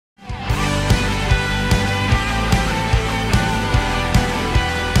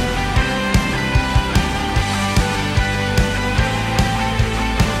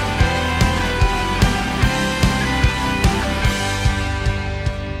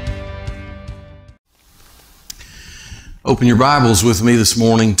Open your Bibles with me this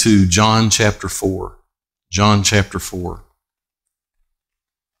morning to John chapter 4. John chapter 4.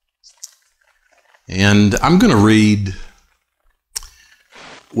 And I'm going to read,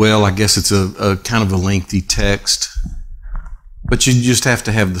 well, I guess it's a kind of a lengthy text, but you just have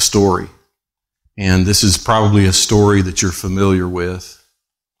to have the story. And this is probably a story that you're familiar with.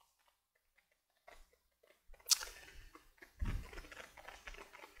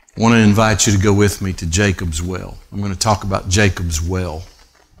 I want to invite you to go with me to Jacob's well. I'm going to talk about Jacob's well.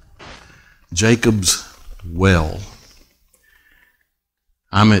 Jacob's well.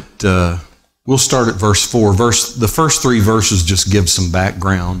 We'll start at verse 4. The first three verses just give some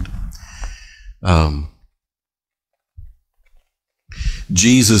background.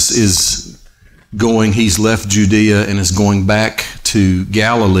 Jesus he's left Judea and is going back to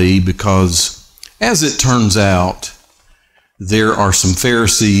Galilee because, as it turns out, there are some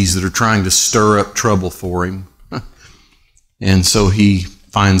Pharisees that are trying to stir up trouble for him. And so he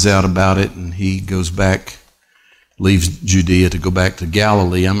finds out about it and he goes back, leaves Judea to go back to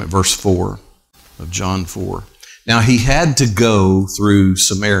Galilee. I'm at verse 4 of John 4. Now he had to go through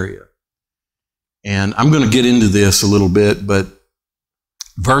Samaria. And I'm going to get into this a little bit, but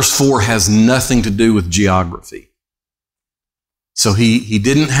verse 4 has nothing to do with geography. So he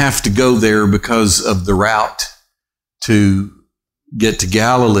didn't have to go there because of the route to get to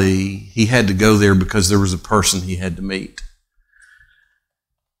Galilee. He had to go there because there was a person he had to meet.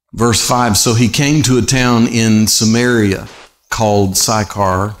 Verse 5, so he came to a town in Samaria called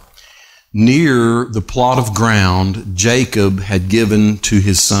Sychar, near the plot of ground Jacob had given to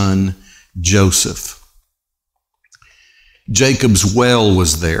his son Joseph. Jacob's well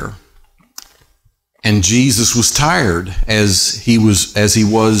was there, and Jesus was tired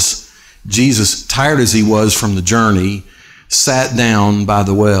Jesus, tired as he was from the journey, sat down by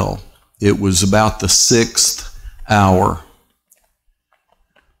the well. It was about the 6th hour.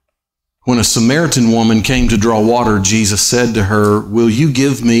 When a Samaritan woman came to draw water, Jesus said to her, "Will you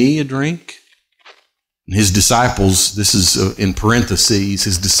give me a drink?" And his disciples, this is in parentheses,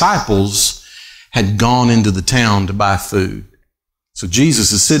 his disciples had gone into the town to buy food. So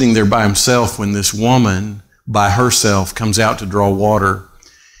Jesus is sitting there by himself when this woman by herself comes out to draw water.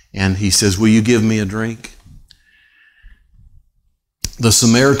 And he says, "Will you give me a drink?" The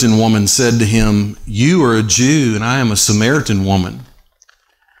Samaritan woman said to him, "You are a Jew and I am a Samaritan woman.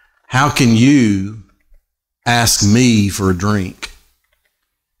 How can you ask me for a drink?"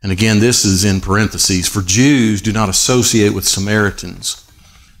 And again, this is in parentheses. For Jews do not associate with Samaritans.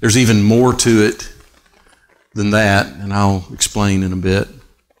 There's even more to it than that, and I'll explain in a bit.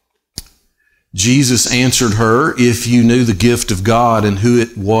 Jesus answered her, "If you knew the gift of God and who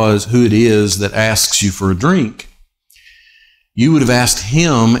it is that asks you for a drink, you would have asked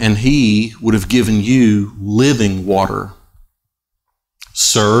him and he would have given you living water."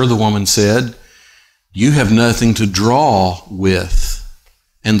 "Sir," the woman said, "you have nothing to draw with,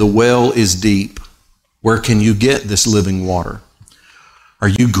 and the well is deep. Where can you get this living water? Are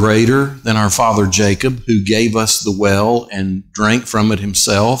you greater than our father Jacob, who gave us the well and drank from it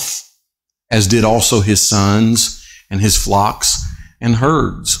himself, as did also his sons and his flocks and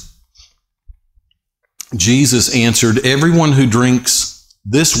herds?" Jesus answered, "Everyone who drinks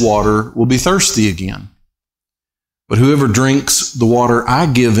this water will be thirsty again. But whoever drinks the water I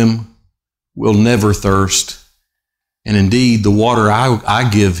give him will never thirst. And indeed, the water I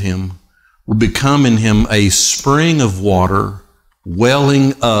give him will become in him a spring of water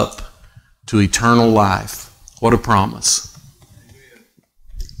welling up to eternal life." What a promise.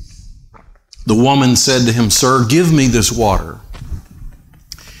 The woman said to him, "Sir, give me this water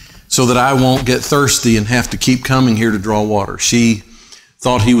so that I won't get thirsty and have to keep coming here to draw water." She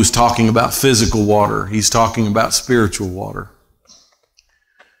thought he was talking about physical water. He's talking about spiritual water.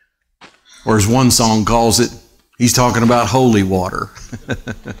 Or as one song calls it, he's talking about holy water.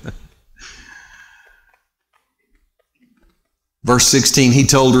 Verse 16, he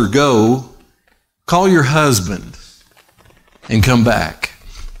told her, "Go, call your husband and come back."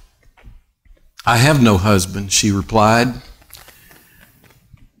 "I have no husband," she replied.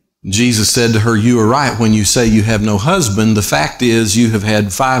 Jesus said to her, "You are right when you say you have no husband. The fact is you have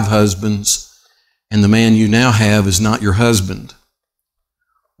had 5 husbands, and the man you now have is not your husband.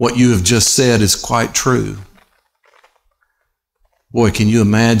 What you have just said is quite true." Boy, can you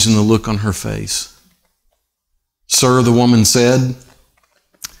imagine the look on her face? "Sir," the woman said,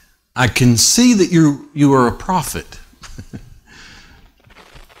 "I can see that you are a prophet.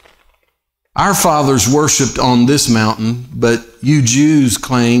 Our fathers worshipped on this mountain, but you Jews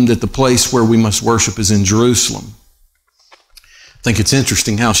claim that the place where we must worship is in Jerusalem." I think it's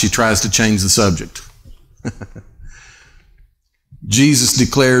interesting how she tries to change the subject. Jesus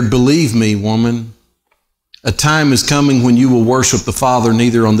declared, "Believe me, woman, a time is coming when you will worship the Father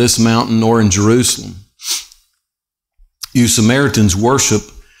neither on this mountain nor in Jerusalem. You Samaritans worship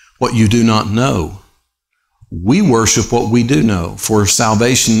what you do not know. We worship what we do know, for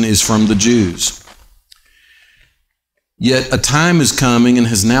salvation is from the Jews. Yet a time is coming and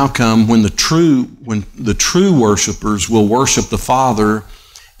has now come when the true worshipers will worship the Father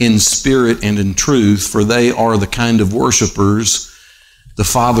in spirit and in truth, for they are the kind of worshipers the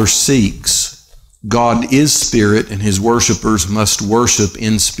Father seeks. God is spirit, and his worshipers must worship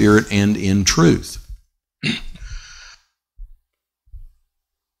in spirit and in truth."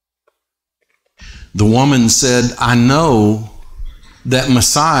 The woman said, "I know that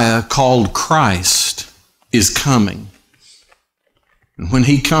Messiah called Christ is coming. And when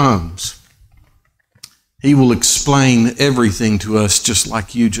he comes, he will explain everything to us just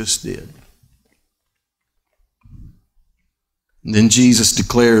like you just did." And then Jesus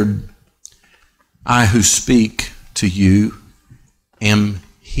declared, "I who speak to you am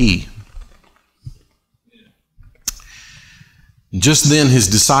he." Just then his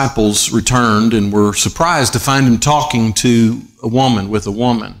disciples returned and were surprised to find him talking to a woman, with a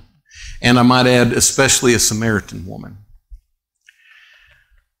woman. And I might add, especially a Samaritan woman.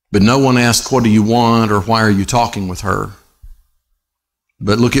 But no one asked, "What do you want?" or "Why are you talking with her?"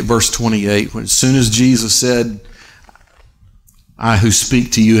 But look at verse 28. As soon as Jesus said, "I who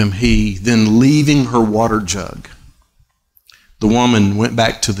speak to you am he," then leaving her water jug, the woman went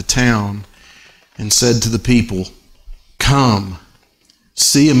back to the town and said to the people, "Come,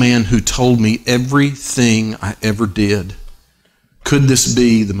 see a man who told me everything I ever did. Could this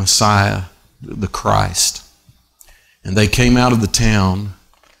be the Messiah, the Christ?" And they came out of the town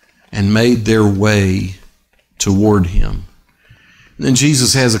and made their way toward him. And then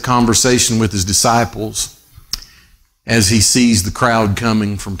Jesus has a conversation with his disciples as he sees the crowd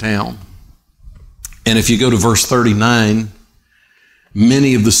coming from town. And if you go to verse 39,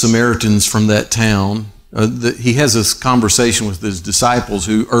 many of the Samaritans from that town, he has this conversation with his disciples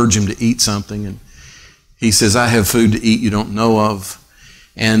who urge him to eat something. And he says, "I have food to eat you don't know of."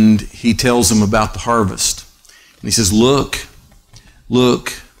 And he tells them about the harvest. And he says, look,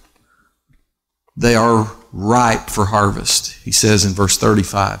 they are ripe for harvest. He says in verse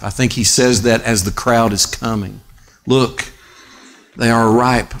 35. I think he says that as the crowd is coming. Look, they are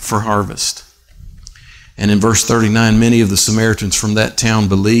ripe for harvest. And in verse 39, many of the Samaritans from that town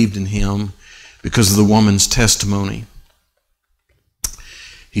believed in him because of the woman's testimony.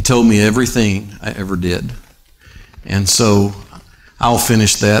 He told me everything I ever did. And so I'll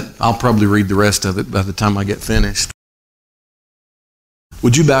finish that. I'll probably read the rest of it by the time I get finished.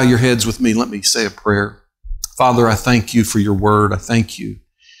 Would you bow your heads with me? Let me say a prayer. Father, I thank you for your word. I thank you.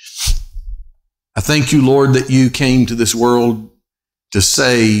 I thank you, Lord, that you came to this world to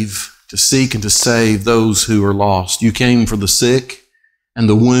save, to seek and to save those who are lost. You came for the sick and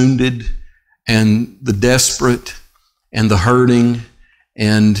the wounded and the desperate and the hurting,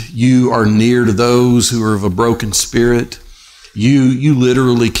 and you are near to those who are of a broken spirit. You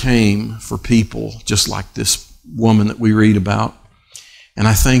literally came for people just like this woman that we read about. And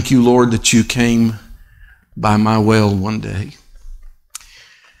I thank you, Lord, that you came by my well one day.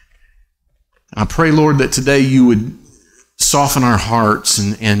 I pray, Lord, that today you would soften our hearts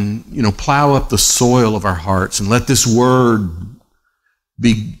and plow up the soil of our hearts and let this word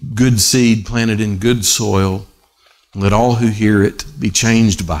be good seed planted in good soil. And let all who hear it be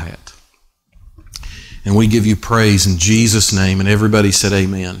changed by it. And we give you praise in Jesus' name. And everybody said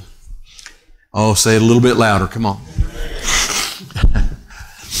amen. Oh, say it a little bit louder. Come on.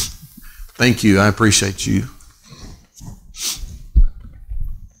 Thank you. I appreciate you.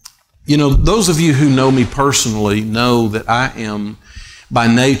 You know, those of you who know me personally know that I am by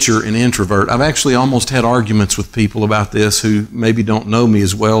nature an introvert. I've actually almost had arguments with people about this who maybe don't know me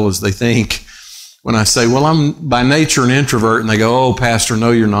as well as they think. When I say, well, I'm by nature an introvert, and they go, "Oh, Pastor, no,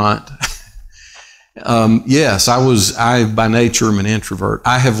 you're not." Yes, I by nature am an introvert.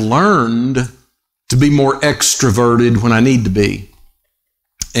 I have learned to be more extroverted when I need to be.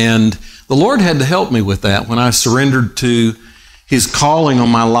 And the Lord had to help me with that when I surrendered to his calling on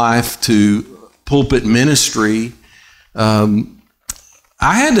my life to pulpit ministry. I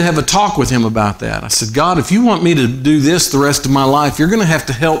had to have a talk with him about that. I said, "God, if you want me to do this the rest of my life, you're going to have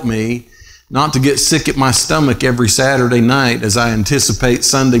to help me not to get sick at my stomach every Saturday night as I anticipate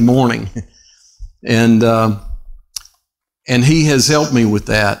Sunday morning." And he has helped me with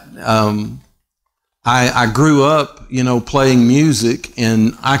that. I grew up, playing music,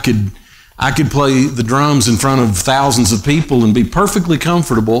 and I could play the drums in front of thousands of people and be perfectly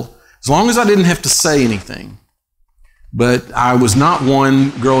comfortable as long as I didn't have to say anything. But I was not one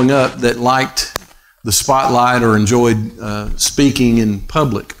growing up that liked the spotlight or enjoyed speaking in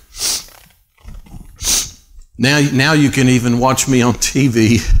public. Now you can even watch me on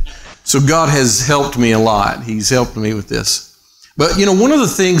TV. So God has helped me a lot. He's helped me with this. But, one of the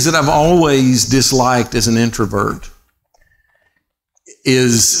things that I've always disliked as an introvert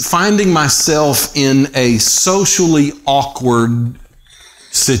is finding myself in a socially awkward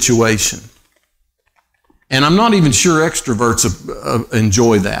situation. And I'm not even sure extroverts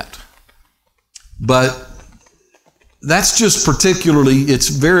enjoy that. But that's just it's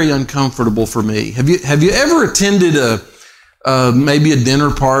very uncomfortable for me. Have you ever attended maybe a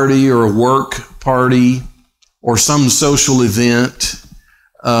dinner party or a work party or some social event,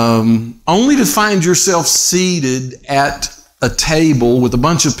 only to find yourself seated at a table with a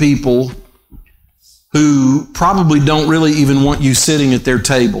bunch of people who probably don't really even want you sitting at their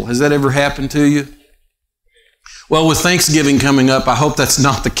table? Has that ever happened to you? Well, with Thanksgiving coming up, I hope that's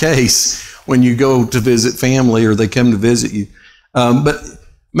not the case when you go to visit family or they come to visit you. But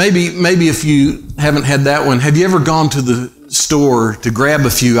maybe if you haven't had that one, have you ever gone to the store to grab a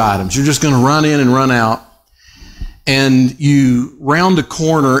few items? You're just going to run in and run out, and you round a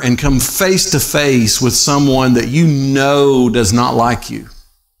corner and come face to face with someone that you know does not like you.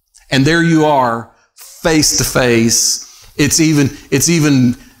 And there you are, face to face. It's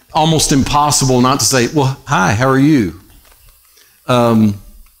even almost impossible not to say, well, hi, how are you?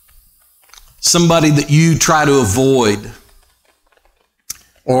 Somebody that you try to avoid,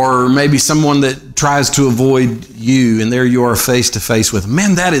 or maybe someone that tries to avoid you, and there you are face to face with them.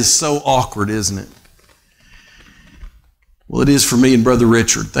 Man, that is so awkward, isn't it? Well, it is for me and Brother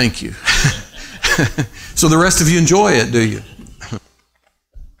Richard. Thank you. So the rest of you enjoy it, do you?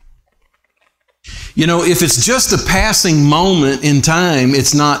 If it's just a passing moment in time,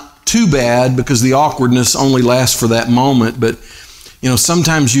 it's not too bad because the awkwardness only lasts for that moment. But,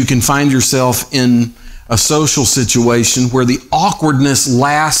 sometimes you can find yourself in a social situation where the awkwardness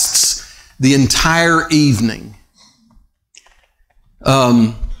lasts the entire evening.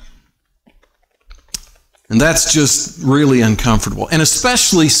 And that's just really uncomfortable. And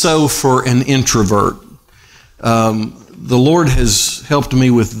especially so for an introvert. The Lord has helped me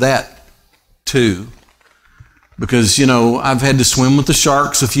with that too. Because, I've had to swim with the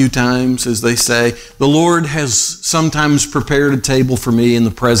sharks a few times, as they say. The Lord has sometimes prepared a table for me in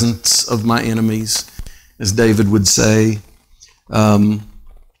the presence of my enemies, as David would say. And,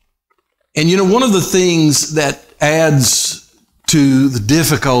 one of the things that adds to the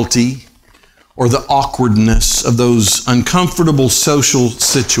difficulty or the awkwardness of those uncomfortable social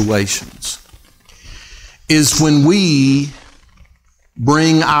situations is when we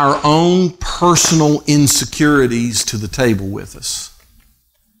bring our own personal insecurities to the table with us.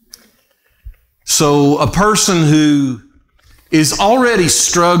 So a person who is already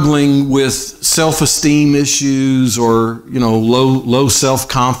struggling with self-esteem issues or, low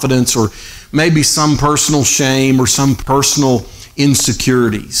self-confidence, or maybe some personal shame or some personal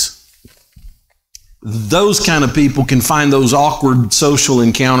insecurities. Those kind of people can find those awkward social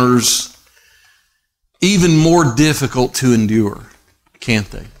encounters even more difficult to endure, can't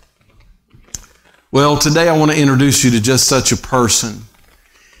they? Well, today I want to introduce you to just such a person.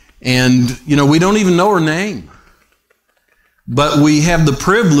 And, we don't even know her name. But we have the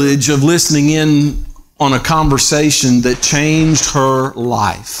privilege of listening in on a conversation that changed her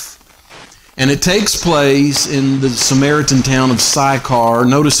life. And it takes place in the Samaritan town of Sychar.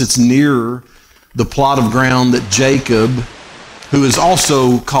 Notice it's near the plot of ground that Jacob, who is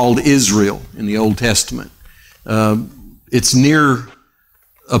also called Israel in the Old Testament, it's near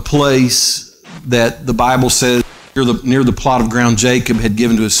a place that the Bible says near the plot of ground Jacob had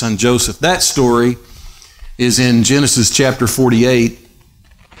given to his son Joseph. That story is in Genesis chapter 48,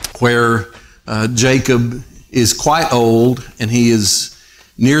 where Jacob is quite old and he is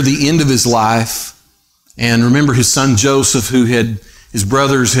near the end of his life. And remember his son Joseph, who his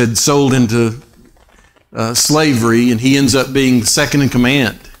brothers had sold into slavery, and he ends up being second in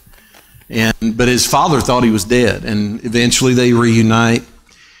command. But his father thought he was dead, and eventually they reunite.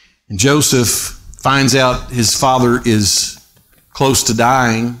 And Joseph finds out his father is close to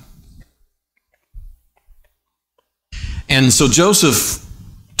dying. And so Joseph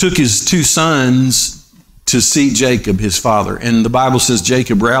took his two sons to see Jacob, his father. And the Bible says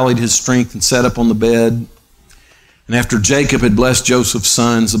Jacob rallied his strength and sat up on the bed. And after Jacob had blessed Joseph's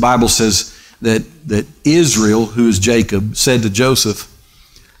sons, the Bible says that Israel, who is Jacob, said to Joseph,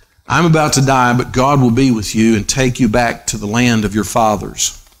 "I'm about to die, but God will be with you and take you back to the land of your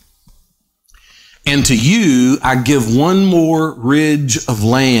fathers. And to you I give one more ridge of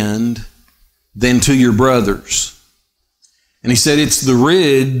land than to your brothers. And he said, it's the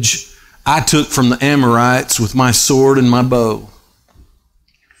ridge I took from the Amorites with my sword and my bow.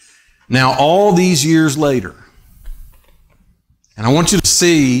 Now, all these years later, and I want you to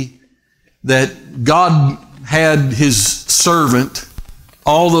see that God had his servant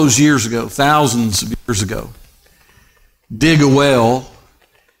all those years ago, thousands of years ago, dig a well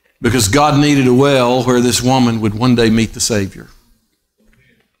because God needed a well where this woman would one day meet the Savior.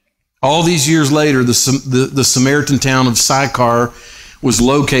 All these years later, the Samaritan town of Sychar was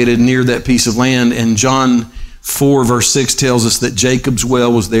located near that piece of land, and John 4 verse 6 tells us that Jacob's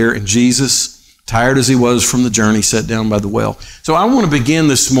well was there, and Jesus, tired as he was from the journey, sat down by the well. So I want to begin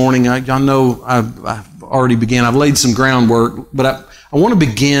this morning. I know I've already began. I've laid some groundwork, but I want to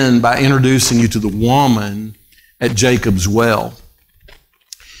begin by introducing you to the woman at Jacob's well.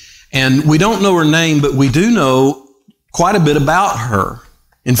 And we don't know her name, but we do know quite a bit about her.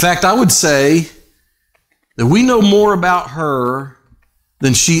 In fact, I would say that we know more about her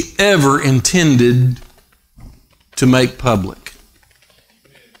than she ever intended to make public.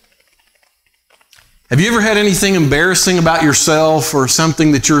 Have you ever had anything embarrassing about yourself or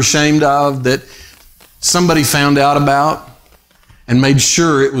something that you're ashamed of that somebody found out about and made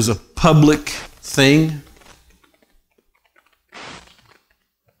sure it was a public thing?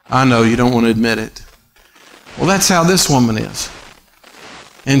 I know you don't want to admit it. Well, that's how this woman is.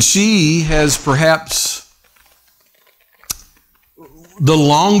 And she has perhaps the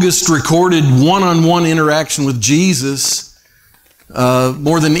longest recorded one-on-one interaction with Jesus,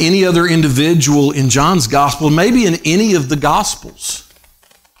 more than any other individual in John's gospel, maybe in any of the gospels.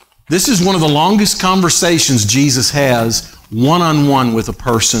 This is one of the longest conversations Jesus has one-on-one with a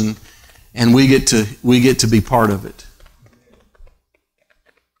person, and we get to be part of it.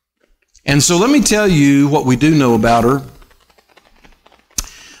 And so let me tell you what we do know about her.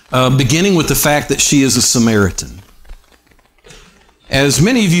 Beginning with the fact that she is a Samaritan. As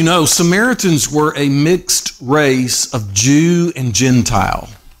many of you know, Samaritans were a mixed race of Jew and Gentile.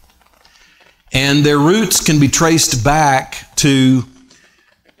 And their roots can be traced back to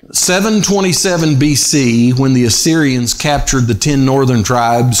 727 BC when the Assyrians captured the 10 northern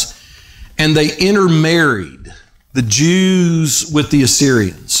tribes and they intermarried the Jews with the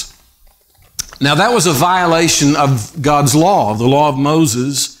Assyrians. Now that was a violation of God's law, the law of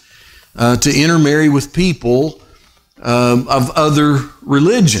Moses, to intermarry with people of other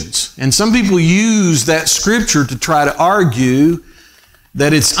religions. And some people use that scripture to try to argue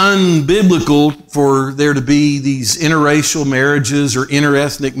that it's unbiblical for there to be these interracial marriages or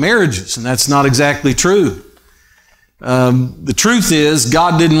interethnic marriages, and that's not exactly true. The truth is,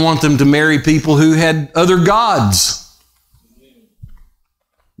 God didn't want them to marry people who had other gods.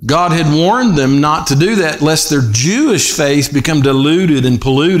 God had warned them not to do that, lest their Jewish faith become diluted and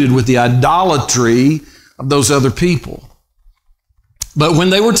polluted with the idolatry of those other people. But when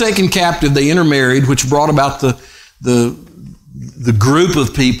they were taken captive, they intermarried, which brought about the group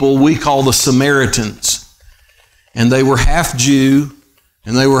of people we call the Samaritans. And they were half Jew,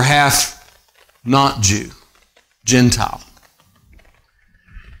 and they were half not Jew, Gentile.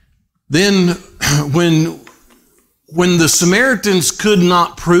 Then when the Samaritans could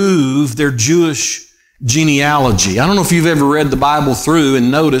not prove their Jewish genealogy, I don't know if you've ever read the Bible through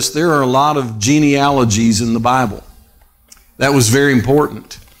and noticed there are a lot of genealogies in the Bible. That was very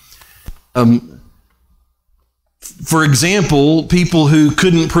important. For example, people who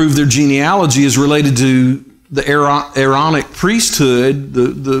couldn't prove their genealogy is related to the Aaronic priesthood,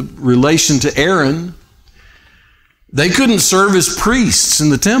 the relation to Aaron. They couldn't serve as priests in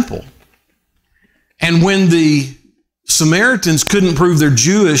the temple. And when the Samaritans couldn't prove their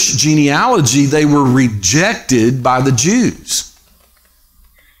Jewish genealogy, they were rejected by the Jews.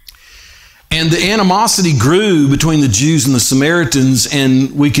 And the animosity grew between the Jews and the Samaritans,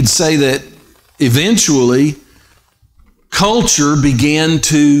 and we could say that eventually culture began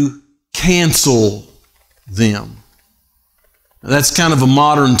to cancel them. Now, that's kind of a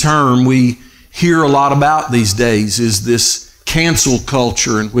modern term we hear a lot about these days, is this cancel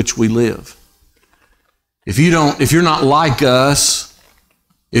culture in which we live. If you're not like us,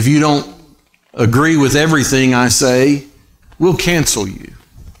 if you don't agree with everything I say, we'll cancel you.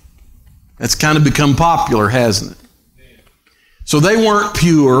 That's kind of become popular, hasn't it? So they weren't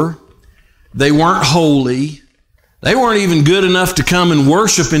pure. They weren't holy. They weren't even good enough to come and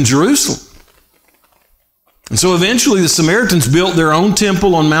worship in Jerusalem. And so eventually the Samaritans built their own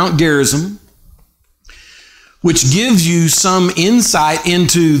temple on Mount Gerizim, which gives you some insight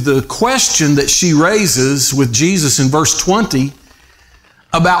into the question that she raises with Jesus in verse 20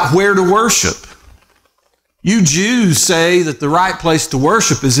 about where to worship. You Jews say that the right place to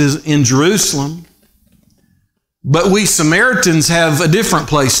worship is in Jerusalem, But we Samaritans have a different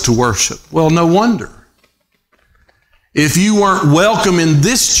place to worship. Well, no wonder. If you weren't welcome in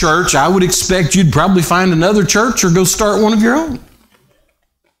this church, I would expect you'd probably find another church or go start one of your own.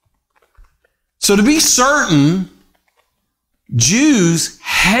 So to be certain, Jews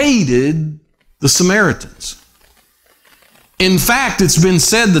hated the Samaritans. In fact, it's been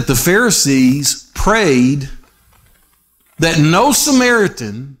said that the Pharisees prayed that no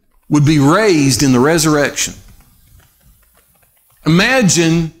Samaritan would be raised in the resurrection.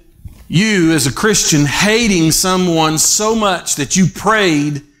 Imagine you as a Christian hating someone so much that you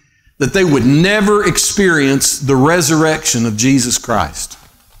prayed that they would never experience the resurrection of Jesus Christ.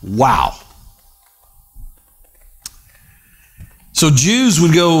 Wow. So Jews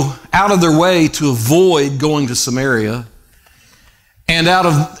would go out of their way to avoid going to Samaria and out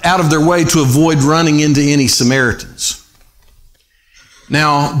of their way to avoid running into any Samaritans.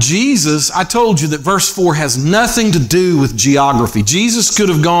 Now, Jesus, I told you that verse 4 has nothing to do with geography. Jesus could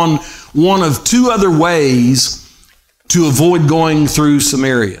have gone one of two other ways to avoid going through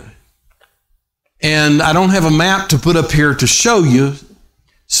Samaria. And I don't have a map to put up here to show you,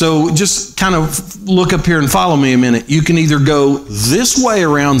 so just kind of look up here and follow me a minute. You can either go this way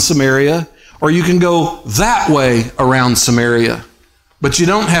around Samaria, or you can go that way around Samaria. But you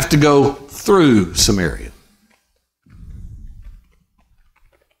don't have to go through Samaria.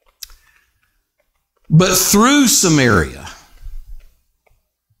 But through Samaria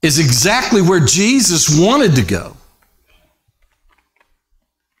is exactly where Jesus wanted to go.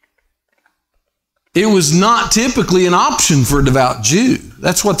 It was not typically an option for a devout Jew.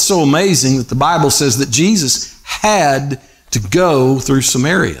 That's what's so amazing, that the Bible says that Jesus had to go through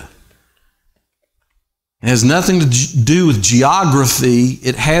Samaria. It has nothing to do with geography.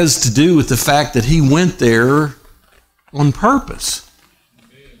 It has to do with the fact that he went there on purpose.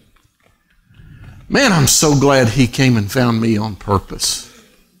 Man, I'm so glad he came and found me on purpose.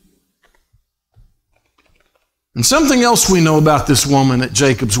 And something else we know about this woman at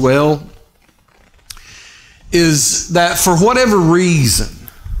Jacob's Well is that for whatever reason,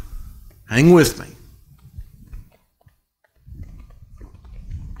 hang with me,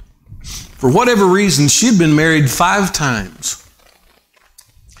 for whatever reason, she'd been married 5 times.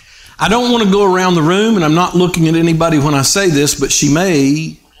 I don't want to go around the room, and I'm not looking at anybody when I say this, but she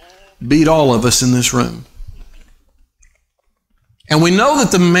may beat all of us in this room. And we know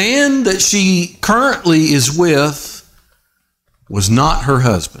that the man that she currently is with was not her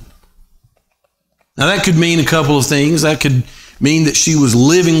husband. Now that could mean a couple of things. That could mean that she was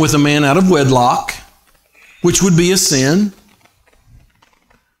living with a man out of wedlock, which would be a sin.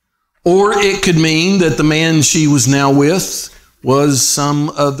 Or it could mean that the man she was now with was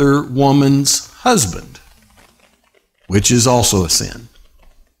some other woman's husband, which is also a sin.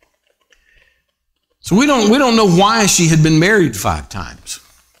 So we don't know why she had been married 5 times.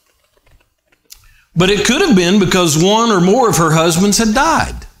 But it could have been because one or more of her husbands had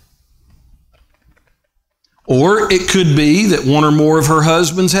died. Or it could be that one or more of her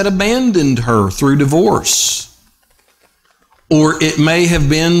husbands had abandoned her through divorce. Or it may have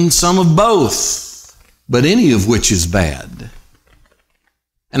been some of both, but any of which is bad.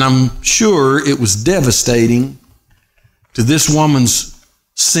 And I'm sure it was devastating to this woman's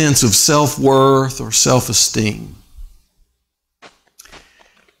sense of self-worth or self-esteem.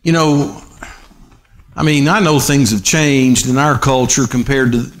 You know, I mean, I know things have changed in our culture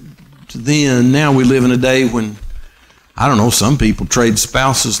compared to then. Now we live in a day when, I don't know, some people trade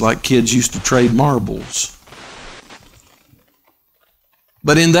spouses like kids used to trade marbles.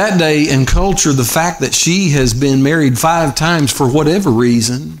 But in that day and culture, the fact that she has been married 5 times for whatever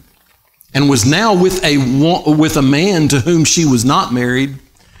reason, and was now with a man to whom she was not married,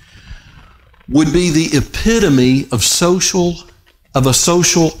 would be the epitome of a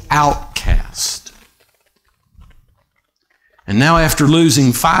social outcast. And now, after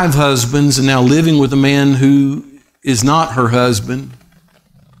losing 5 husbands and now living with a man who is not her husband,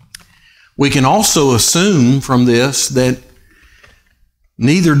 we can also assume from this that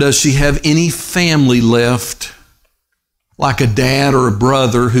neither does she have any family left, like a dad or a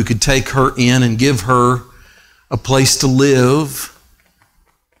brother who could take her in and give her a place to live,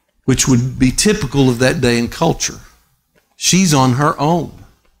 which would be typical of that day and culture. She's on her own.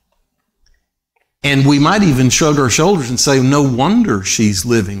 And we might even shrug our shoulders and say, no wonder she's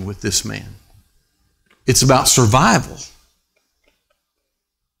living with this man. It's about survival.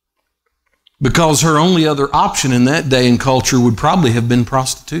 Because her only other option in that day and culture would probably have been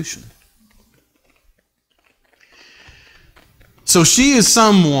prostitution. So she is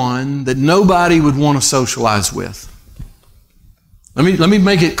someone that nobody would want to socialize with. Let me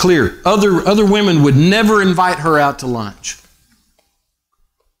make it clear. Other women would never invite her out to lunch.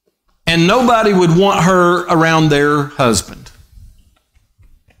 And nobody would want her around their husband.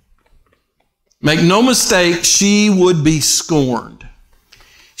 Make no mistake, she would be scorned.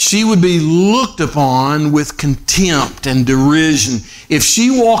 She would be looked upon with contempt and derision. If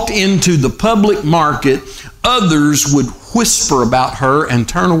she walked into the public market, others would whisper about her and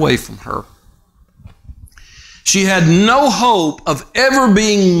turn away from her. She had no hope of ever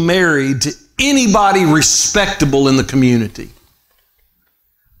being married to anybody respectable in the community.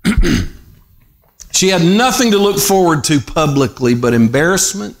 She had nothing to look forward to publicly but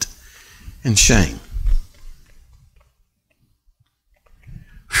embarrassment and shame.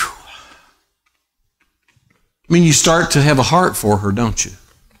 Whew. I mean, you start to have a heart for her, don't you?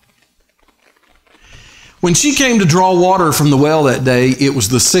 When she came to draw water from the well that day, it was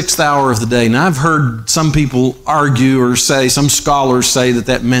the 6th hour of the day. Now, I've heard some people argue or say, some scholars say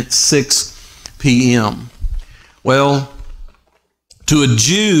that meant 6 p.m. Well, to a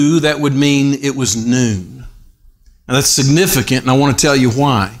Jew, that would mean it was noon. Now, that's significant, and I want to tell you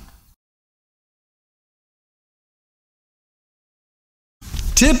why.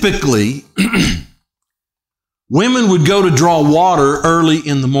 Typically, women would go to draw water early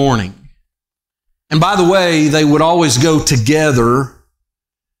in the morning. And by the way, they would always go together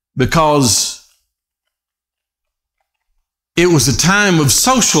because it was a time of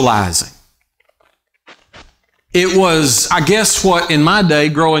socializing. It was, I guess, what in my day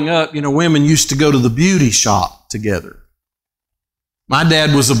growing up, women used to go to the beauty shop together. My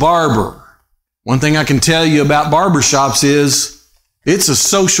dad was a barber. One thing I can tell you about barber shops is it's a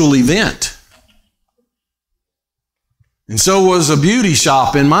social event. And so was a beauty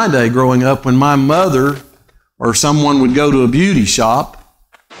shop in my day growing up. When my mother or someone would go to a beauty shop,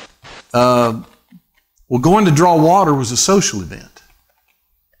 going to draw water was a social event.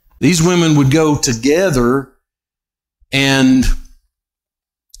 These women would go together and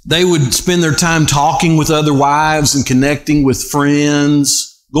they would spend their time talking with other wives and connecting with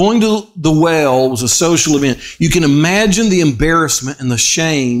friends. Going to the well was a social event. You can imagine the embarrassment and the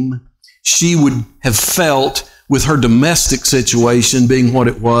shame she would have felt with her domestic situation being what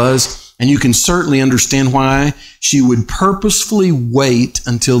it was, and you can certainly understand why she would purposefully wait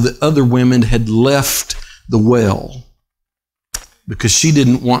until the other women had left the well, because she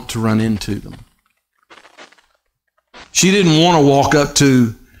didn't want to run into them. She didn't want to walk up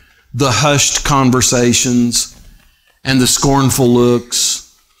to the hushed conversations and the scornful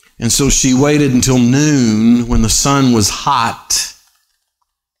looks, and so she waited until noon when the sun was hot.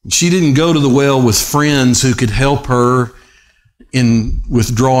 She didn't go to the well with friends who could help her in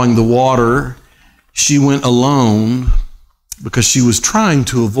withdrawing the water. She went alone because she was trying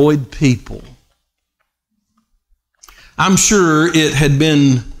to avoid people. I'm sure it had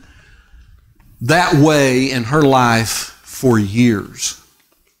been that way in her life for years.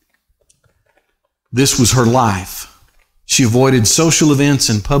 This was her life. She avoided social events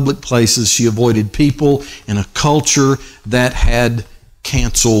in public places. She avoided people in a culture that had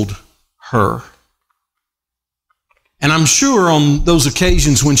canceled her. And I'm sure on those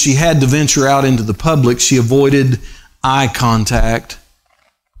occasions when she had to venture out into the public, she avoided eye contact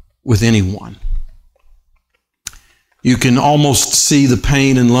with anyone. You can almost see the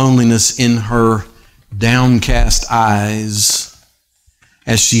pain and loneliness in her downcast eyes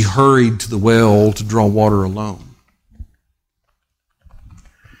as she hurried to the well to draw water alone.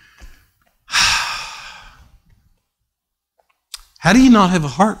 How do you not have a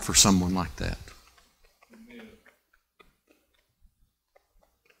heart for someone like that?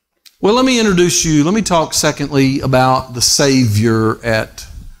 Well, let me talk secondly about the Savior at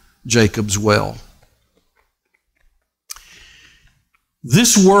Jacob's well.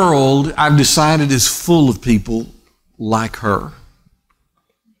 This world, I've decided, is full of people like her.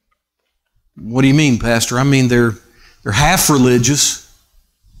 What do you mean, Pastor? I mean, they're half religious.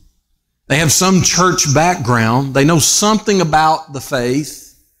 They have some church background. They know something about the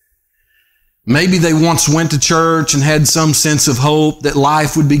faith. Maybe they once went to church and had some sense of hope that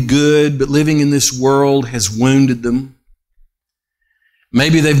life would be good, but living in this world has wounded them.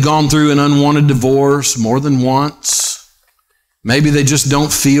 Maybe they've gone through an unwanted divorce more than once. Maybe they just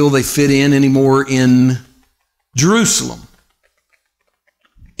don't feel they fit in anymore in Jerusalem,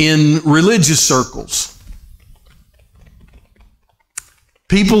 in religious circles.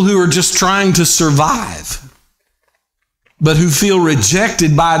 People who are just trying to survive, but who feel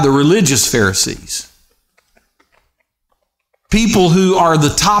rejected by the religious Pharisees. People who are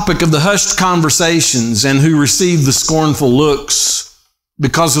the topic of the hushed conversations and who receive the scornful looks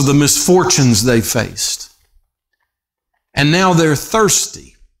because of the misfortunes they faced. And now they're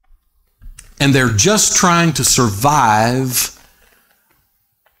thirsty. And they're just trying to survive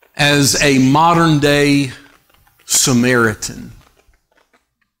as a modern day Samaritan.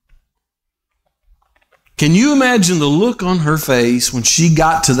 Can you imagine the look on her face when she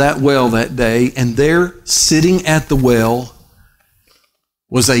got to that well that day, and there sitting at the well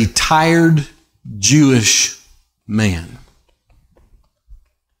was a tired Jewish man?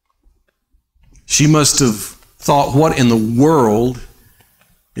 She must have thought, what in the world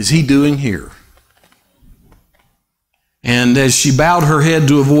is he doing here? And as she bowed her head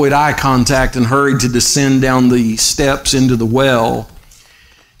to avoid eye contact and hurried to descend down the steps into the well,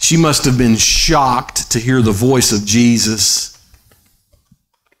 she must have been shocked to hear the voice of Jesus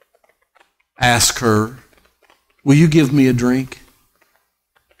ask her, "Will you give me a drink?"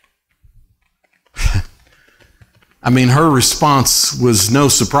 I mean, her response was no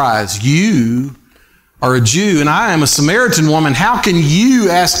surprise. "You are a Jew and I am a Samaritan woman. How can you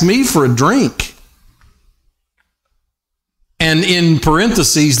ask me for a drink?" And in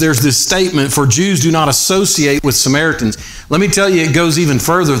parentheses, there's this statement, "For Jews do not associate with Samaritans." Let me tell you, it goes even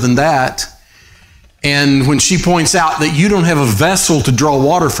further than that. And when she points out that you don't have a vessel to draw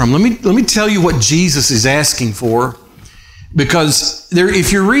water from, let me tell you what Jesus is asking for. Because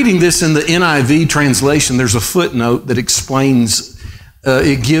if you're reading this in the NIV translation, there's a footnote that explains,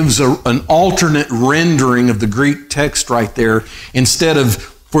 it gives an alternate rendering of the Greek text right there. Instead of,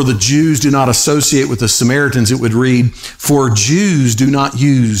 "For the Jews do not associate with the Samaritans," it would read, "For Jews do not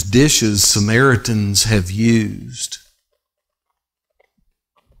use dishes Samaritans have used."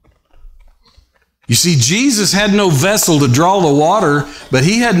 You see, Jesus had no vessel to draw the water, but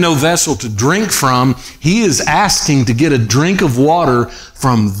he had no vessel to drink from. He is asking to get a drink of water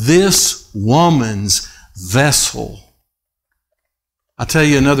from this woman's vessel. I'll tell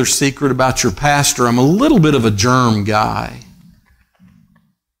you another secret about your pastor. I'm a little bit of a germ guy.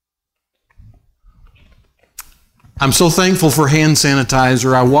 I'm so thankful for hand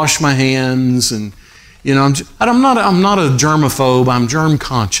sanitizer. I wash my hands, and I'm not a germaphobe. I'm germ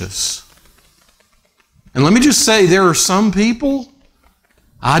conscious. And let me just say, there are some people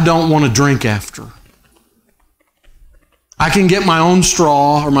I don't want to drink after. I can get my own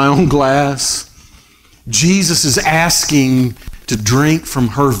straw or my own glass. Jesus is asking to drink from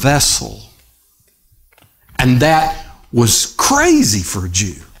her vessel. And that was crazy for a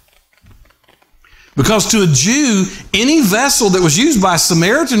Jew. Because to a Jew, any vessel that was used by a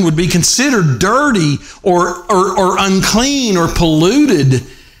Samaritan would be considered dirty or unclean or polluted.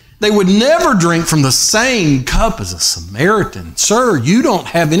 They would never drink from the same cup as a Samaritan. "Sir, you don't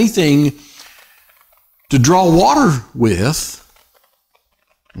have anything to draw water with."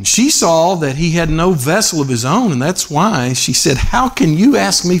 And she saw that he had no vessel of his own, and that's why she said, "How can you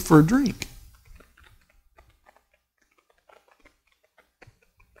ask me for a drink?"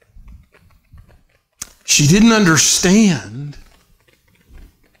 She didn't understand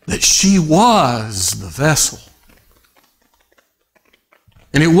that she was the vessel.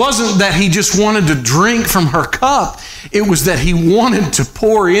 And it wasn't that he just wanted to drink from her cup. It was that he wanted to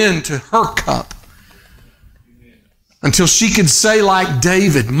pour into her cup until she could say like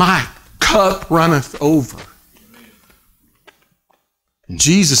David, "My cup runneth over." And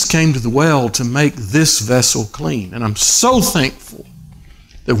Jesus came to the well to make this vessel clean. And I'm so thankful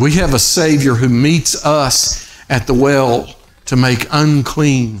that we have a Savior who meets us at the well to make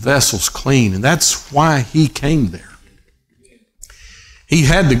unclean vessels clean. And that's why he came there. He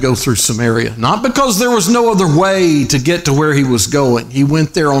had to go through Samaria, not because there was no other way to get to where he was going. He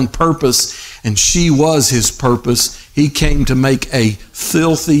went there on purpose, and she was his purpose. He came to make a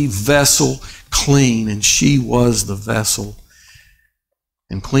filthy vessel clean, and she was the vessel.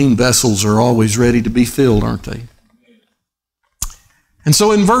 And clean vessels are always ready to be filled, aren't they? And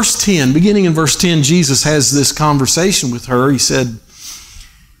so in verse 10, beginning in verse 10, Jesus has this conversation with her. He said,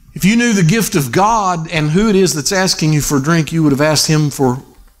 "If you knew the gift of God and who it is that's asking you for a drink, you would have asked him for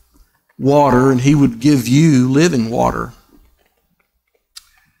water, and he would give you living water."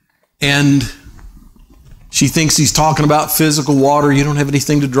 And she thinks he's talking about physical water. "You don't have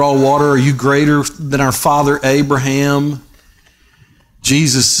anything to draw water. Are you greater than our father Abraham?"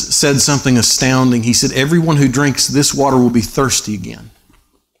 Jesus said something astounding. He said, "Everyone who drinks this water will be thirsty again.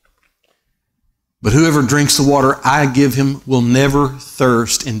 But whoever drinks the water I give him will never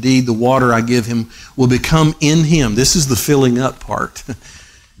thirst. Indeed, the water I give him will become in him." This is the filling up part.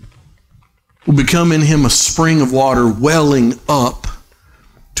 "Will become in him a spring of water welling up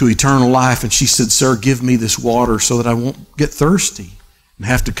to eternal life." And she said, "Sir, give me this water so that I won't get thirsty and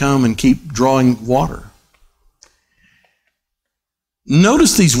have to come and keep drawing water."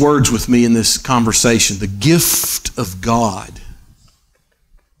 Notice these words with me in this conversation, the gift of God.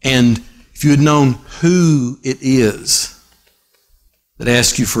 And if you had known who it is that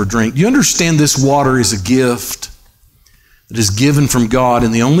asked you for a drink, do you understand this water is a gift that is given from God,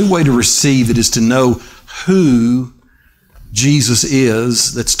 and the only way to receive it is to know who Jesus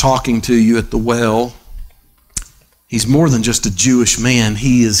is that's talking to you at the well. He's more than just a Jewish man.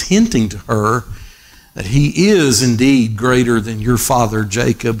 He is hinting to her that he is indeed greater than your father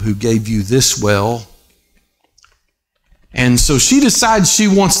Jacob, who gave you this well. And so she decides she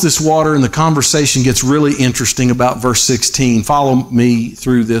wants this water, and the conversation gets really interesting about verse 16. Follow me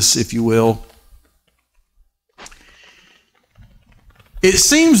through this, if you will. It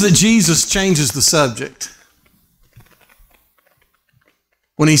seems that Jesus changes the subject.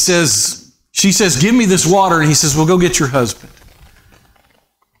 When she says, give me this water, and he says, well, go get your husband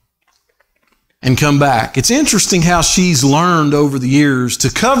and come back. It's interesting how she's learned over the years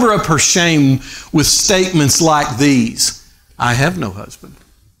to cover up her shame with statements like these. I have no husband.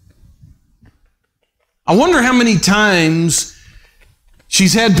 I wonder how many times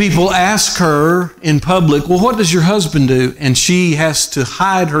she's had people ask her in public, well, what does your husband do? And she has to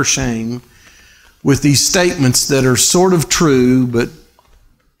hide her shame with these statements that are sort of true, but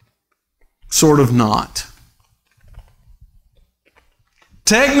sort of not.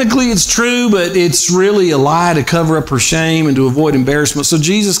 Technically it's true, but it's really a lie to cover up her shame and to avoid embarrassment. So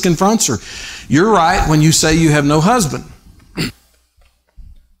Jesus confronts her. You're right when you say you have no husband.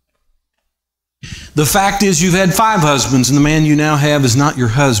 The fact is you've had 5 husbands, and the man you now have is not your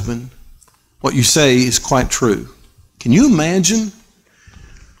husband. What you say is quite true. Can you imagine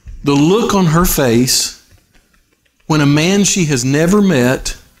the look on her face when a man she has never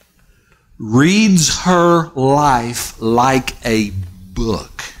met reads her life like a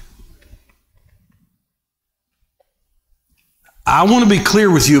book? I want to be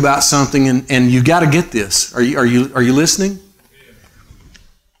clear with you about something, and you got to get this. Are you listening?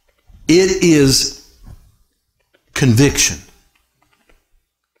 It is conviction.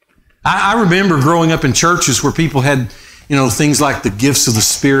 I remember growing up in churches where people had, things like the gifts of the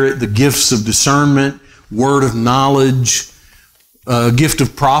Spirit, the gifts of discernment, word of knowledge, gift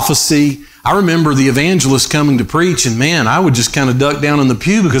of prophecy. I remember the evangelist coming to preach, and man, I would just kind of duck down in the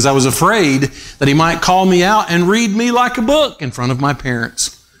pew because I was afraid that he might call me out and read me like a book in front of my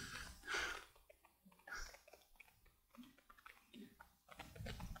parents.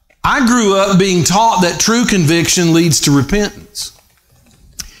 I grew up being taught that true conviction leads to repentance.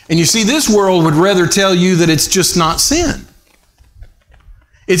 And you see, this world would rather tell you that it's just not sin.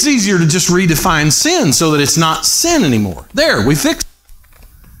 It's easier to just redefine sin so that it's not sin anymore. There, we fixed it.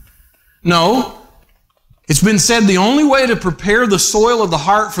 No, it's been said the only way to prepare the soil of the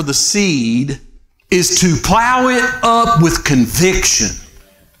heart for the seed is to plow it up with conviction.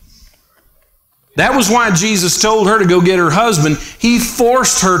 That was why Jesus told her to go get her husband. He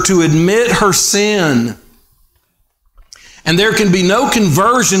forced her to admit her sin. And there can be no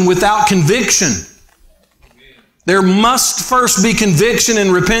conversion without conviction. There must first be conviction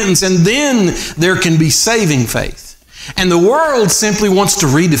and repentance, and then there can be saving faith. And the world simply wants to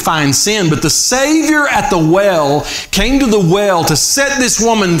redefine sin, but the Savior at the well came to the well to set this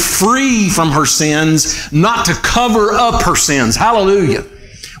woman free from her sins, not to cover up her sins. Hallelujah.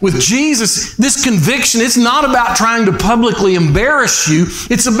 With Jesus, this conviction, it's not about trying to publicly embarrass you.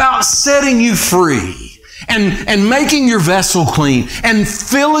 It's about setting you free and making your vessel clean and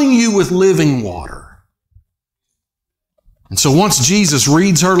filling you with living water. And so once Jesus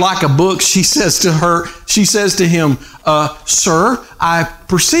reads her like a book, she says to him, Sir, I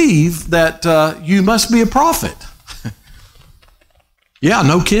perceive that you must be a prophet. Yeah,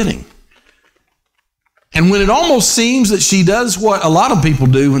 no kidding. And when it almost seems that she does what a lot of people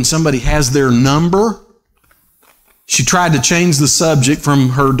do when somebody has their number, she tried to change the subject from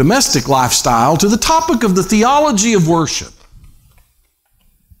her domestic lifestyle to the topic of the theology of worship.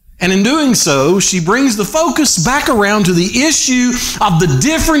 And in doing so, she brings the focus back around to the issue of the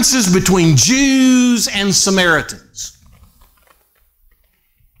differences between Jews and Samaritans.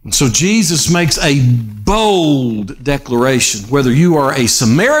 And so Jesus makes a bold declaration, whether you are a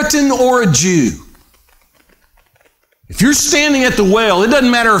Samaritan or a Jew. If you're standing at the well, it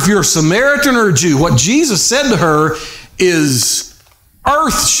doesn't matter if you're a Samaritan or a Jew. What Jesus said to her is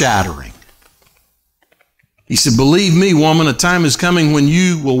earth-shattering. He said, believe me, woman, a time is coming when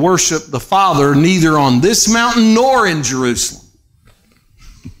you will worship the Father neither on this mountain nor in Jerusalem.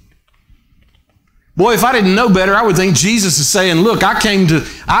 Boy, if I didn't know better, I would think Jesus is saying, look, I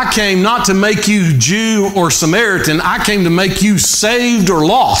came not to make you Jew or Samaritan. I came to make you saved or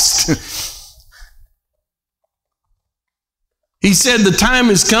lost. He said the time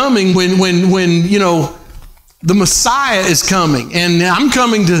is coming when the Messiah is coming. And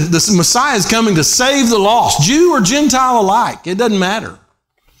the Messiah is coming to save the lost, Jew or Gentile alike. It doesn't matter.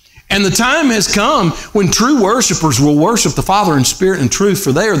 And the time has come when true worshipers will worship the Father in spirit and truth,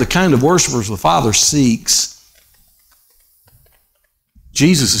 for they are the kind of worshipers the Father seeks.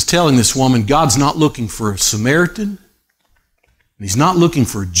 Jesus is telling this woman, God's not looking for a Samaritan, and He's not looking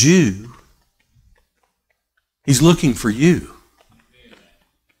for a Jew. He's looking for you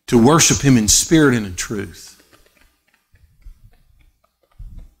to worship Him in spirit and in truth.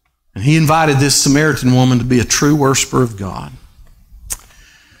 And He invited this Samaritan woman to be a true worshiper of God.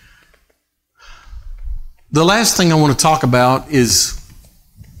 The last thing I want to talk about is,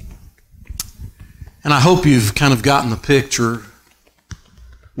 and I hope you've kind of gotten the picture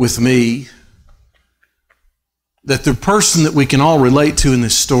with me, that the person that we can all relate to in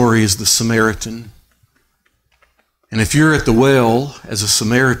this story is the Samaritan. And if you're at the well as a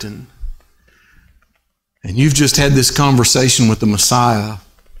Samaritan, and you've just had this conversation with the Messiah,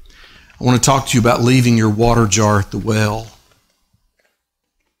 I want to talk to you about leaving your water jar at the well.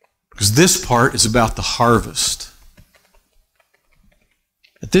 Because this part is about the harvest.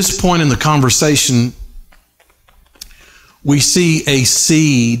 At this point in the conversation, we see a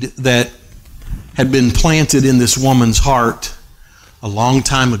seed that had been planted in this woman's heart a long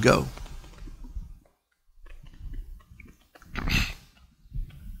time ago.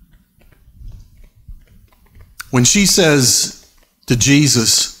 When she says to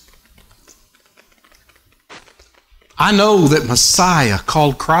Jesus, I know that Messiah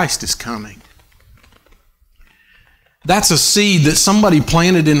called Christ is coming. That's a seed that somebody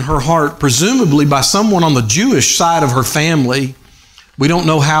planted in her heart, presumably by someone on the Jewish side of her family. We don't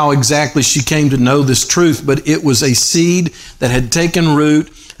know how exactly she came to know this truth, but it was a seed that had taken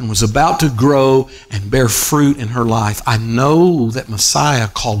root and was about to grow and bear fruit in her life. I know that Messiah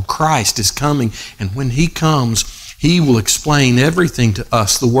called Christ is coming, and when He comes, He will explain everything to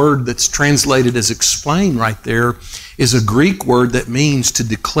us. The word that's translated as explain right there is a Greek word that means to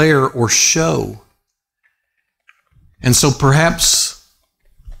declare or show. And so perhaps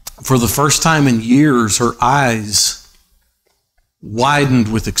for the first time in years, her eyes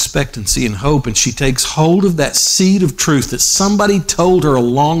widened with expectancy and hope, and she takes hold of that seed of truth that somebody told her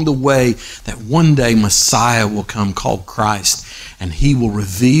along the way, that one day Messiah will come called Christ, and He will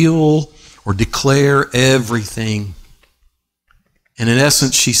reveal or declare everything. And in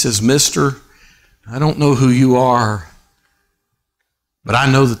essence, she says, Mister, I don't know who you are, but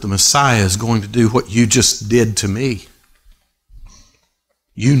I know that the Messiah is going to do what you just did to me.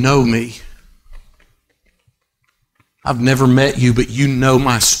 You know me. I've never met you, but you know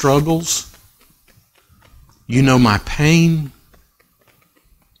my struggles. You know my pain.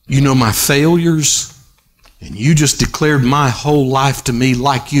 You know my failures. And you just declared my whole life to me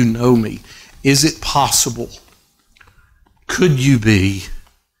like you know me. Is it possible? Could you be?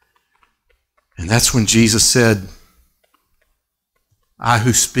 And that's when Jesus said, I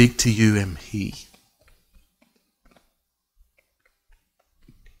who speak to you am He.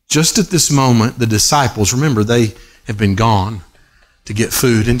 Just at this moment, the disciples, remember, they have been gone to get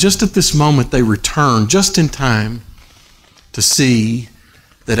food. And just at this moment, they return just in time to see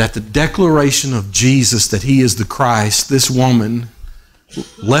that at the declaration of Jesus that He is the Christ, this woman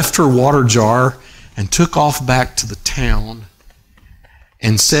left her water jar and took off back to the town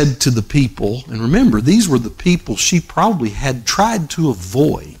and said to the people, and remember, these were the people she probably had tried to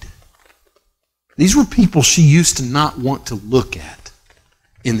avoid. These were people she used to not want to look at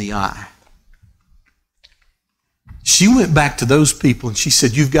in the eye. She went back to those people and she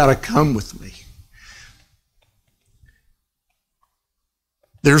said, you've got to come with me.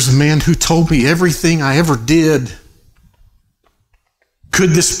 There's a man who told me everything I ever did.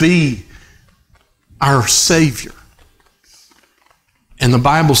 Could this be our Savior? And the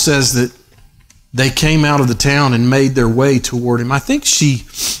Bible says that they came out of the town and made their way toward Him. I think she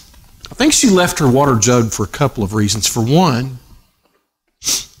left her water jug for a couple of reasons. For one,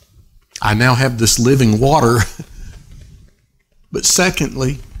 I now have this living water. But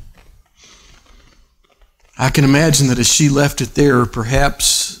secondly, I can imagine that as she left it there,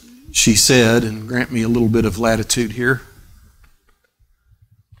 perhaps she said, and grant me a little bit of latitude here,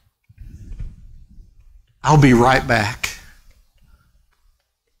 I'll be right back.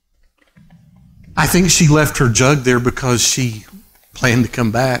 I think she left her jug there because she planned to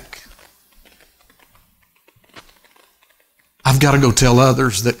come back. I've got to go tell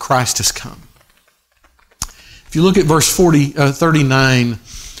others that Christ has come. If you look at verse 39,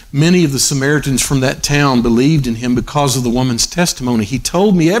 many of the Samaritans from that town believed in him because of the woman's testimony. He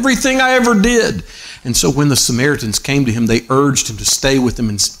told me everything I ever did. And so when the Samaritans came to him, they urged him to stay with them.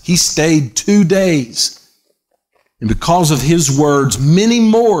 And he stayed 2 days. And because of his words, many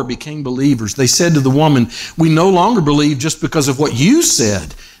more became believers. They said to the woman, "We no longer believe just because of what you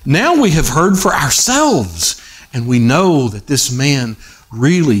said. Now we have heard for ourselves, and we know that this man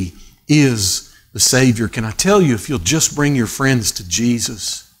really is the Savior." Can I tell you, if you'll just bring your friends to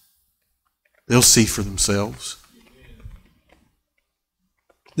Jesus, they'll see for themselves.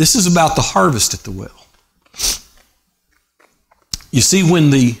 This is about the harvest at the well. You see, when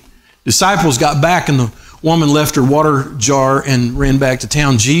the disciples got back and the woman left her water jar and ran back to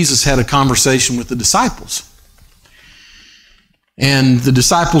town, Jesus had a conversation with the disciples. And the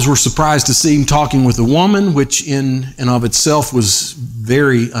disciples were surprised to see him talking with a woman, which in and of itself was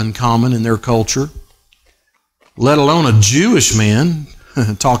very uncommon in their culture, let alone a Jewish man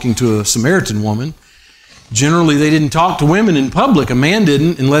talking to a Samaritan woman. Generally, they didn't talk to women in public. A man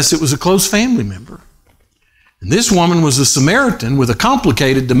didn't unless it was a close family member. And this woman was a Samaritan with a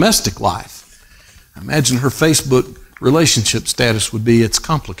complicated domestic life. I imagine her Facebook relationship status would be, "It's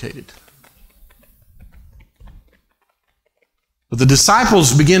complicated." But the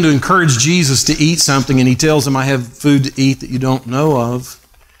disciples begin to encourage Jesus to eat something, and he tells them, "I have food to eat that you don't know of."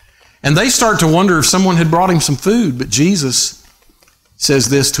 And they start to wonder if someone had brought him some food. But Jesus says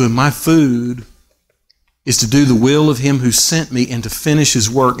this to him, "My food is to do the will of him who sent me and to finish his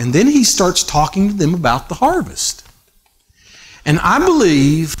work." And then he starts talking to them about the harvest. And I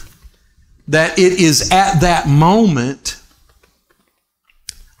believe that it is at that moment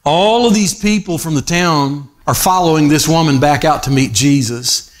all of these people from the town are following this woman back out to meet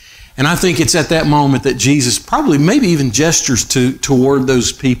Jesus. And I think it's at that moment that Jesus probably maybe even gestures toward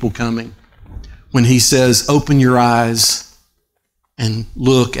those people coming when he says, "Open your eyes and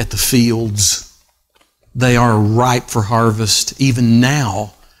look at the fields. They are ripe for harvest. Even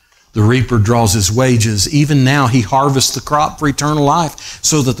now, the reaper draws his wages. Even now, he harvests the crop for eternal life,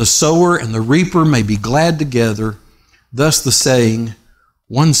 so that the sower and the reaper may be glad together. Thus the saying,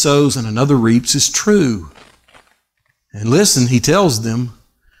 one sows and another reaps, is true." And listen, he tells them,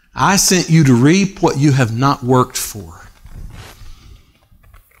 "I sent you to reap what you have not worked for.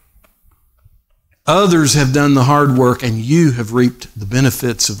 Others have done the hard work, and you have reaped the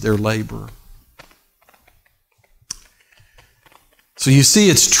benefits of their labor." So you see,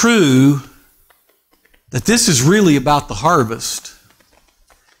 it's true that this is really about the harvest.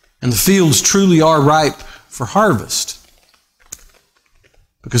 And the fields truly are ripe for harvest.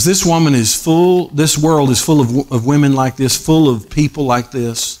 Because this world is full of women like this, full of people like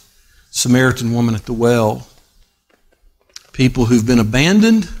this, Samaritan woman at the well. People who've been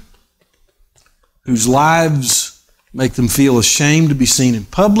abandoned, whose lives make them feel ashamed to be seen in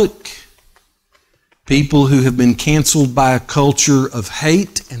public. People who have been canceled by a culture of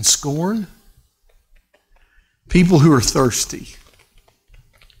hate and scorn. People who are thirsty.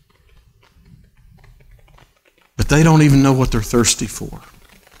 But they don't even know what they're thirsty for.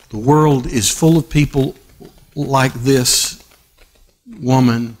 The world is full of people like this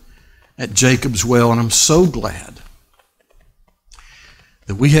woman at Jacob's well, and I'm so glad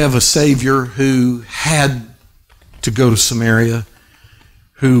that we have a Savior who had to go to Samaria,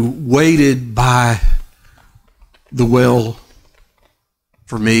 who waited by the well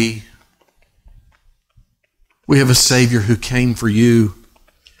for me. We have a Savior who came for you.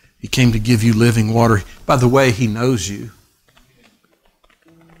 He came to give you living water. By the way, he knows you.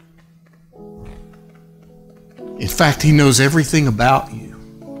 In fact, he knows everything about you.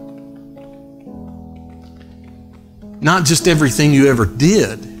 Not just everything you ever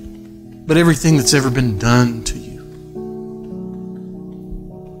did, but everything that's ever been done to you.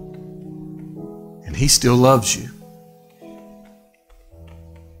 And he still loves you.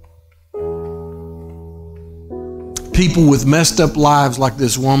 People with messed up lives like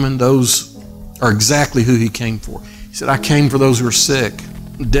this woman, those are exactly who he came for. He said, "I came for those who are sick,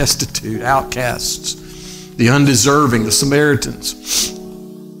 destitute, outcasts, the undeserving, the Samaritans,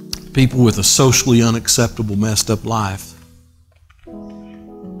 people with a socially unacceptable, messed up life."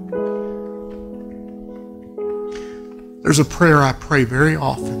 There's a prayer I pray very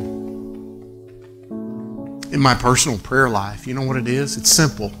often in my personal prayer life. You know what it is? It's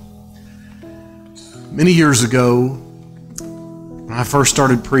simple. Many years ago, when I first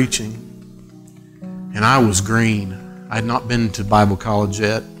started preaching, and I was green, I had not been to Bible college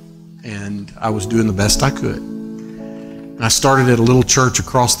yet, and I was doing the best I could. And I started at a little church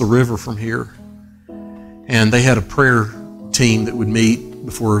across the river from here, and they had a prayer team that would meet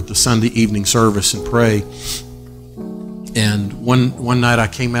before the Sunday evening service and pray. And one night I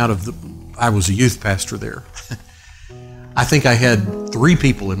came out of I was a youth pastor there. I think I had 3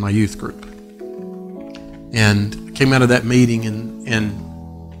 people in my youth group. And I came out of that meeting and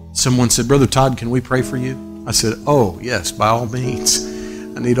someone said, "Brother Todd, can we pray for you?" I said, "Oh, yes, by all means.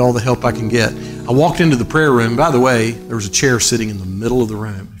 I need all the help I can get." I walked into the prayer room. By the way, there was a chair sitting in the middle of the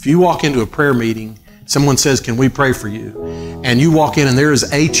room. If you walk into a prayer meeting, someone says, "Can we pray for you?" and you walk in and there is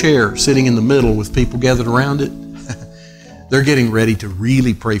a chair sitting in the middle with people gathered around it, they're getting ready to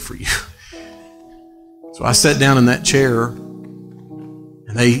really pray for you. So I sat down in that chair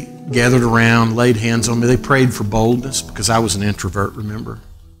and they gathered around, laid hands on me. They prayed for boldness because I was an introvert, remember?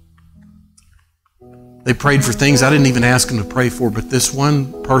 They prayed for things I didn't even ask them to pray for, but this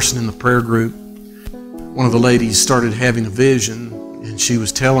one person in the prayer group, one of the ladies started having a vision and she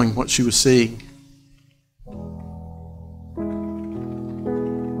was telling what she was seeing.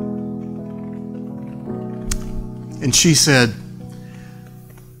 And she said,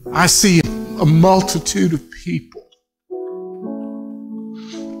 "I see a multitude of people."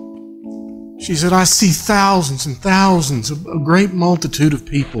 She said, "I see thousands and thousands, a great multitude of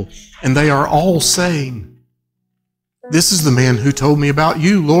people, and they are all saying, 'This is the man who told me about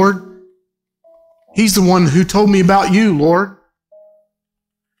you, Lord. He's the one who told me about you, Lord.'"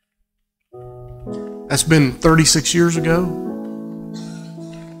 That's been 36 years ago.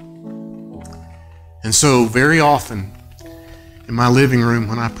 And so very often in my living room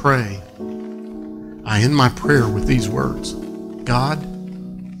when I pray, I end my prayer with these words: "God,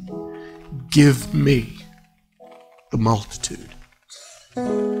 give me the multitude."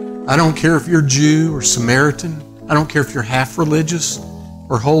 I don't care if you're Jew or Samaritan. I don't care if you're half religious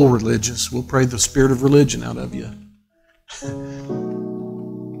or whole religious. We'll pray the spirit of religion out of you.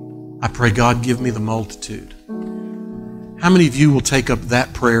 I pray, God, give me the multitude. How many of you will take up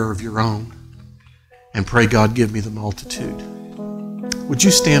that prayer of your own and pray, God, give me the multitude? Would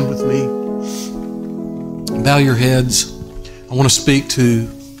you stand with me? Bow your heads. I want to speak to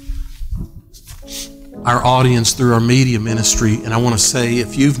our audience through our media ministry, and I want to say,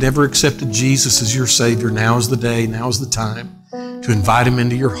 if you've never accepted Jesus as your Savior, now is the day, now is the time to invite Him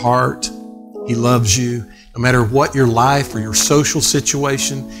into your heart. He loves you. No matter what your life or your social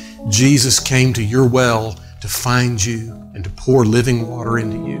situation, Jesus came to your well to find you and to pour living water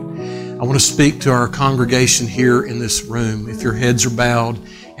into you. I want to speak to our congregation here in this room. If your heads are bowed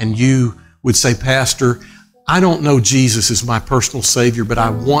and you would say, "Pastor, I don't know Jesus as my personal Savior, but I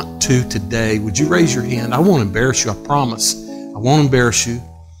want to today," would you raise your hand? I won't embarrass you, I promise. I won't embarrass you.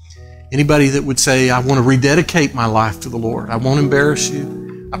 Anybody that would say, "I want to rededicate my life to the Lord," I won't embarrass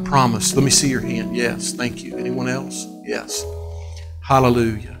you, I promise. Let me see your hand. Yes, thank you. Anyone else? Yes.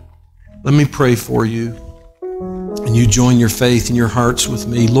 Hallelujah. Let me pray for you. And you join your faith and your hearts with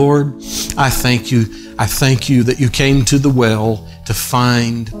me. Lord, I thank you. I thank you that you came to the well to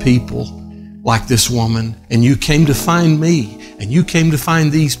find people like this woman, and you came to find me, and you came to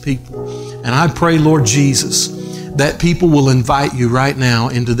find these people. And I pray, Lord Jesus, that people will invite you right now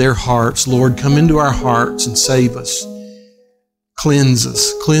into their hearts. Lord, come into our hearts and save us. Cleanse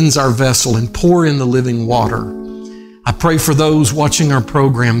us, cleanse our vessel, and pour in the living water. I pray for those watching our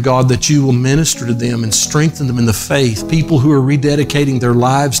program, God, that you will minister to them and strengthen them in the faith, people who are rededicating their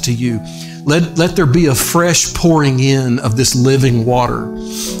lives to you. Let there be a fresh pouring in of this living water.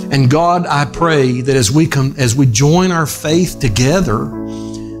 And God, I pray that as we join our faith together,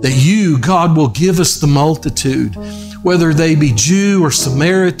 that you, God, will give us the multitude, whether they be Jew or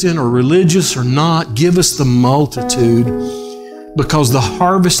Samaritan or religious or not. Give us the multitude, because the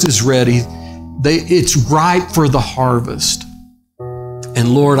harvest is ready. It's ripe for the harvest.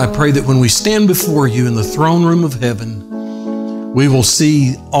 And Lord, I pray that when we stand before you in the throne room of heaven, we will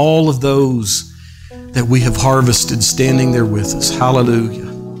see all of those that we have harvested standing there with us. Hallelujah.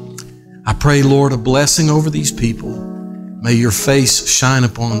 I pray, Lord, a blessing over these people. May your face shine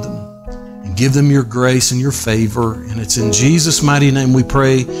upon them and give them your grace and your favor. And it's in Jesus' mighty name we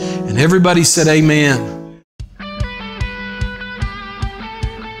pray. And everybody said amen.